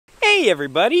Hey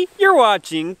everybody, you're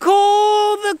watching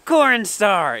Cole the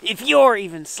Cornstar. If you're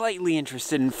even slightly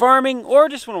interested in farming or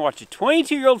just want to watch a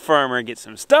 22-year-old farmer get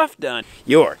some stuff done,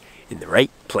 you're in the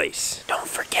right place. Don't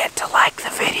forget to like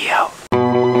the video.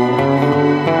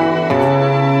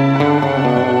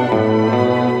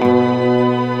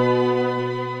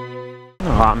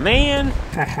 Aw, man.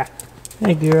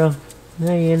 Hey girl,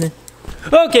 how you in it?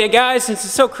 Okay guys, since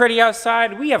it's so cruddy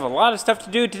outside, we have a lot of stuff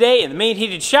to do today in the main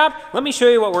heated shop. Let me show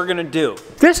you what we're gonna do.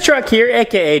 This truck here,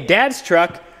 aka Dad's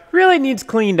truck, really needs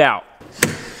cleaned out.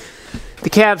 The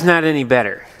cab's not any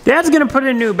better. Dad's gonna put in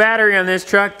a new battery on this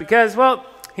truck because, well,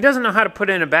 he doesn't know how to put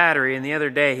in a battery, and the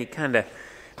other day he kinda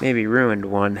maybe ruined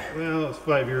one. Well, it's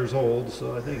 5 years old,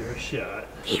 so I think it was shot.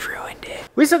 He ruined it.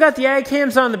 We still got the eye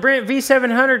cams on the Brent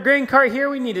V700 grain cart here.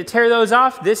 We need to tear those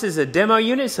off. This is a demo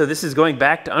unit, so this is going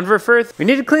back to Unverfirth. We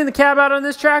need to clean the cab out on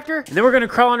this tractor, and then we're gonna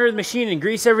crawl under the machine and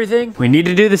grease everything. We need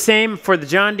to do the same for the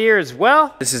John Deere as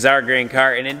well. This is our grain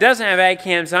cart, and it doesn't have eye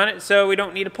cams on it, so we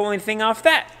don't need to pull anything off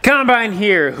that. Combine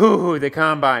here, ooh, the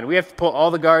combine. We have to pull all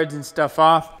the guards and stuff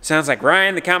off. Sounds like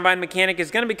Ryan, the combine mechanic,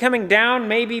 is gonna be coming down,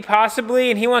 maybe,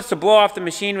 possibly, and he wants to blow off the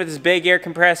machine with his big air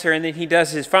compressor, and then he does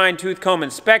his fine tooth comb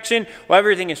inspection while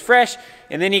everything is fresh,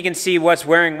 and then he can see what's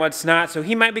wearing, what's not, so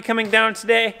he might be coming down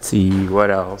today. Let's see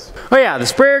what else. Oh yeah, the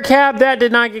sprayer cab, that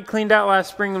did not get cleaned out last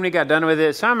spring when we got done with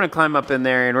it, so I'm gonna climb up in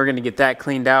there and we're gonna get that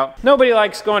cleaned out. Nobody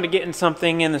likes going to getting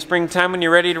something in the springtime when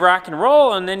you're ready to rock and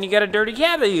roll, and then you got a dirty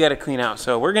cab that you gotta clean out,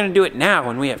 so we're gonna do it now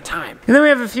when we have time. And then we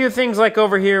have a few things like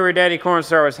over here where Daddy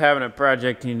Cornstar was having a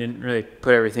project and he didn't really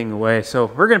put everything away, so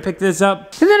we're gonna pick this up.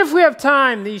 And then if we have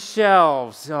time, these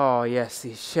shelves. Oh yes,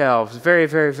 these shelves. Very,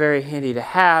 very, very handy to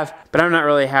have, but I'm not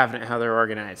really having it how they're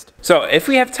organized. So if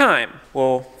we have time,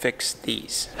 we'll fix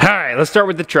these. All right, let's start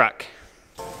with the truck.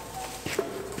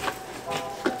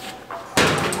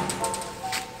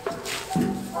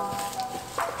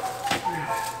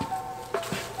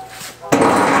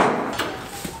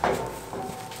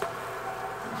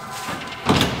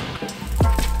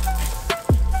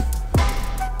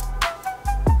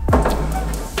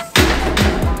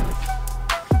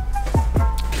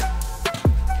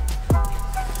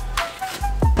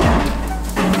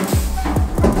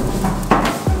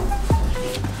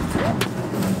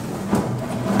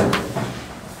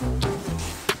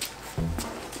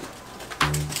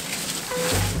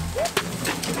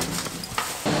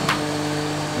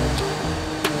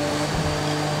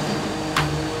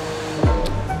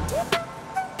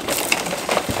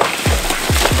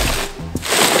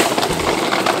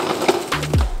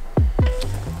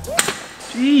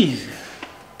 Jeez.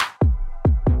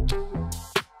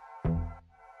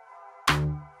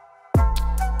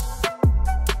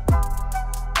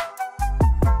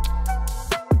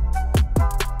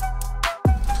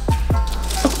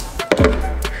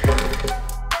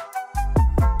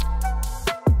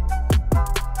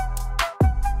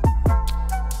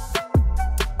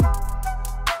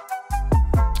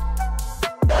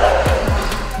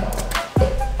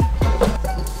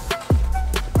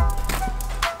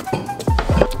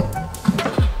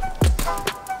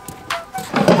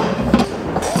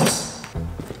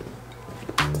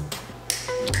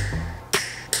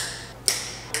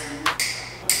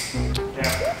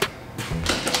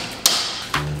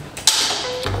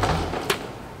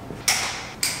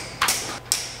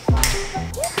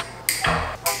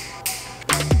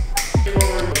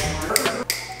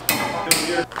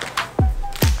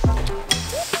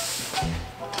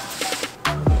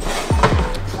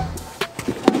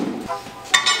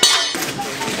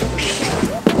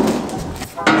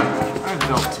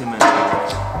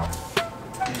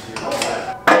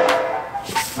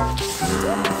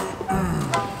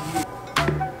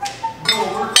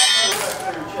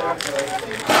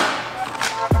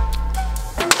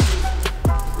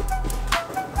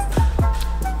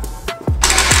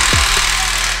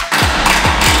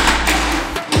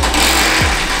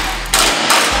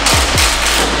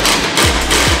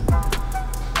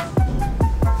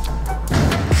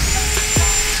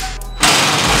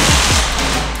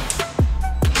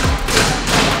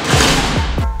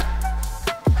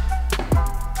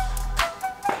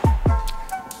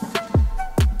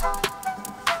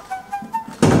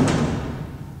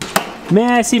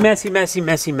 Messy, messy, messy,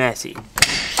 messy, messy.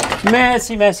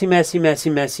 Messy, messy, messy, messy,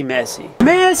 messy, messy.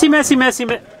 Messy, messy, messy,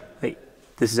 wait,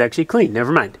 this is actually clean,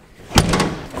 never mind.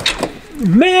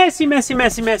 Messy, messy,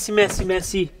 messy, messy, messy,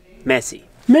 messy, messy.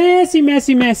 Messy,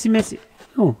 messy, messy, messy.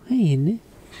 Oh, hey, isn't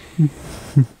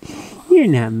it? You're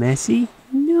not messy.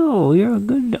 No, you're a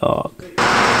good dog.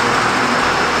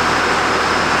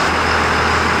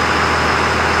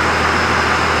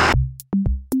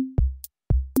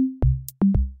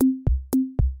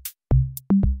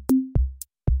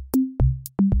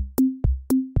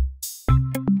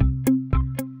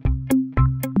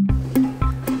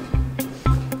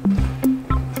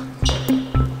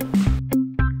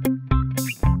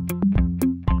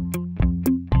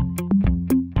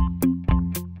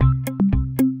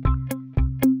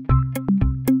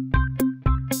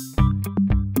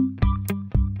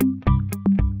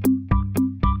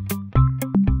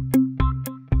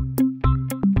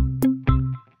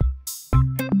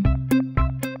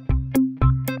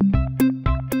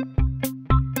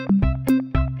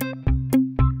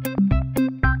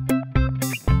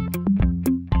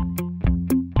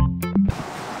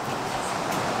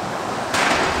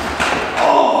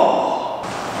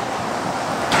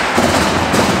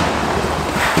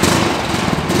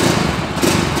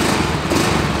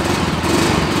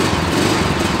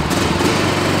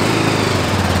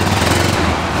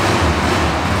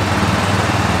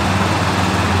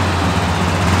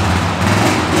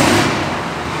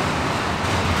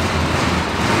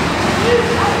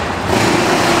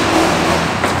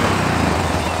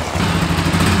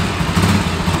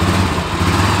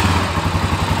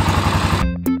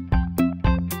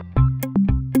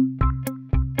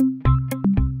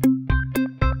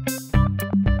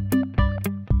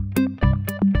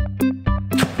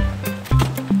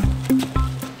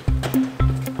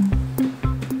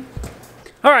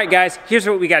 right, guys, here's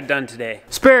what we got done today.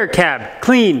 Sprayer cab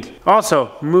cleaned.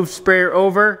 Also, moved sprayer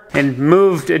over and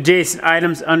moved adjacent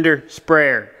items under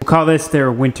sprayer. We'll call this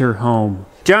their winter home.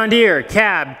 John Deere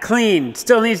cab cleaned.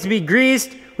 Still needs to be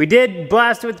greased. We did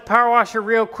blast it with the power washer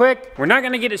real quick. We're not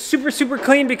gonna get it super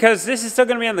clean because this is still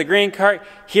gonna be on the grain cart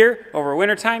here over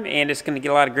winter time, and it's gonna get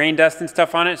a lot of grain dust and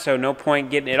stuff on it, so no point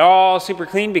getting it all super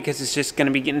clean because it's just gonna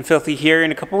be getting filthy here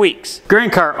in a couple weeks. Grain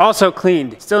cart also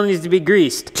cleaned. Still needs to be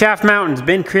greased. Chaff mountain's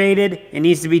been created. It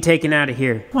needs to be taken out of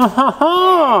here.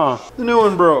 The new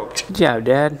one broke. Good job,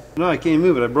 Dad. No, I can't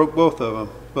move it. I broke both of them.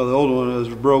 Well, the old one was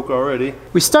broke already.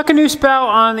 We stuck a new spout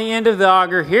on the end of the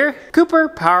auger here. Cooper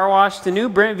power washed the new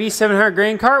Brent V700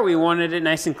 grain cart. We wanted it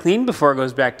nice and clean before it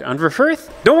goes back to Unverfirth.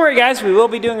 Don't worry, guys, we will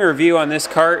be doing a review on this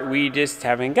cart. We just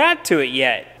haven't got to it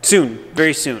yet. Soon,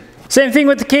 very soon. Same thing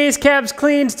with the case, cab's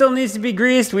clean, still needs to be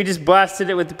greased. We just blasted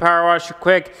it with the power washer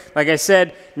quick. Like I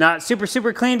said, not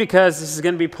super clean because this is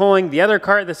gonna be pulling the other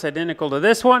cart that's identical to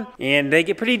this one, and they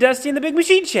get pretty dusty in the big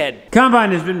machine shed.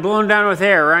 Combine has been blown down with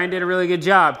air. Ryan did a really good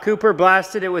job. Cooper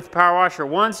blasted it with the power washer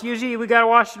once. Usually we gotta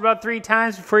wash it about 3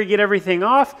 times before you get everything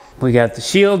off. We got the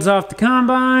shields off the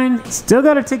combine. Still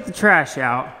gotta take the trash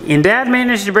out. And Dad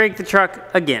managed to break the truck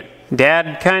again.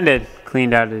 Dad kinda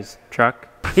cleaned out his truck.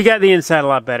 He got the inside a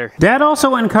lot better. Dad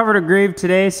also went and covered a grave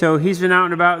today, so he's been out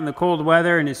and about in the cold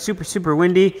weather and it's super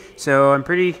windy, so I'm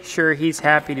pretty sure he's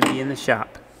happy to be in the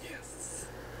shop. Yes.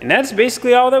 And that's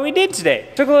basically all that we did today.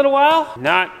 Took a little while,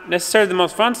 not necessarily the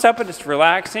most fun stuff, but it's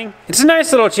relaxing. It's a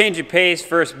nice little change of pace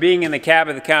versus being in the cab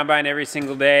of the combine every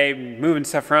single day, moving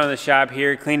stuff around the shop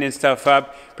here, cleaning stuff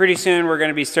up. Pretty soon we're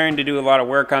gonna be starting to do a lot of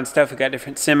work on stuff. We got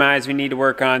different semis we need to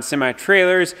work on,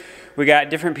 semi-trailers. We got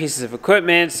different pieces of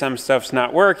equipment, some stuff's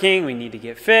not working, we need to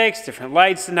get fixed, different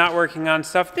lights not working on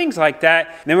stuff, things like that.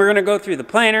 And then we're gonna go through the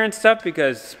planter and stuff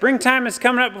because springtime is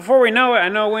coming up before we know it. I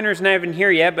know winter's not even here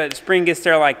yet, but spring gets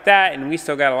there like that, and we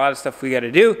still got a lot of stuff we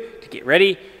gotta do to get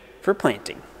ready for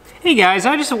planting. Hey guys,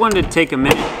 I just wanted to take a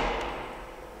minute.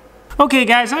 Okay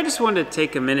guys, I just wanted to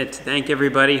take a minute to thank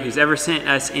everybody who's ever sent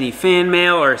us any fan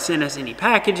mail or sent us any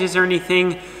packages or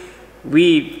anything.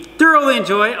 We thoroughly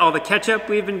enjoy all the ketchup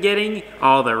we've been getting,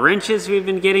 all the wrenches we've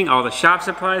been getting, all the shop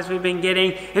supplies we've been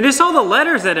getting, and just all the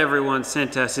letters that everyone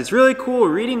sent us. It's really cool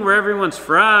reading where everyone's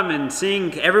from and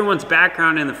seeing everyone's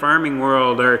background in the farming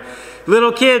world, or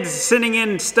little kids sending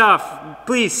in stuff.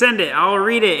 Please send it, I'll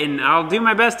read it, and I'll do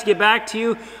my best to get back to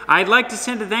you. I'd like to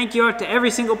send a thank you out to every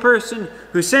single person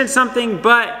who sent something,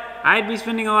 but I'd be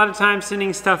spending a lot of time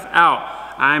sending stuff out.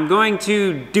 I'm going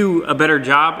to do a better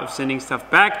job of sending stuff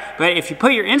back, but if you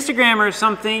put your Instagram or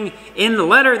something in the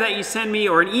letter that you send me,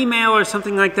 or an email or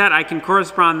something like that, I can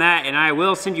correspond that, and I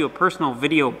will send you a personal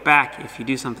video back if you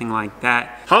do something like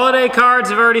that. Holiday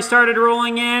cards have already started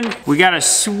rolling in. We got a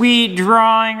sweet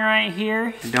drawing right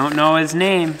here. I don't know his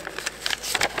name,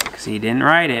 because he didn't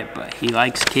write it, but he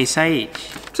likes Case IH.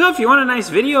 So if you want a nice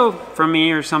video from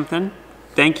me or something,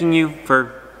 thanking you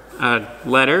for a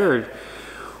letter or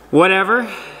whatever,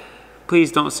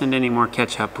 please don't send any more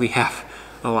ketchup. We have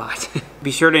a lot. Be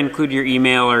sure to include your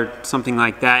email or something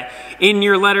like that in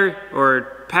your letter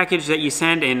or package that you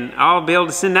send, and I'll be able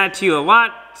to send that to you a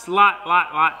lot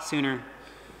sooner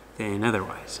than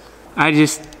otherwise. I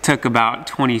just took about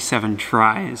 27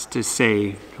 tries to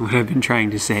say what I've been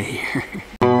trying to say here.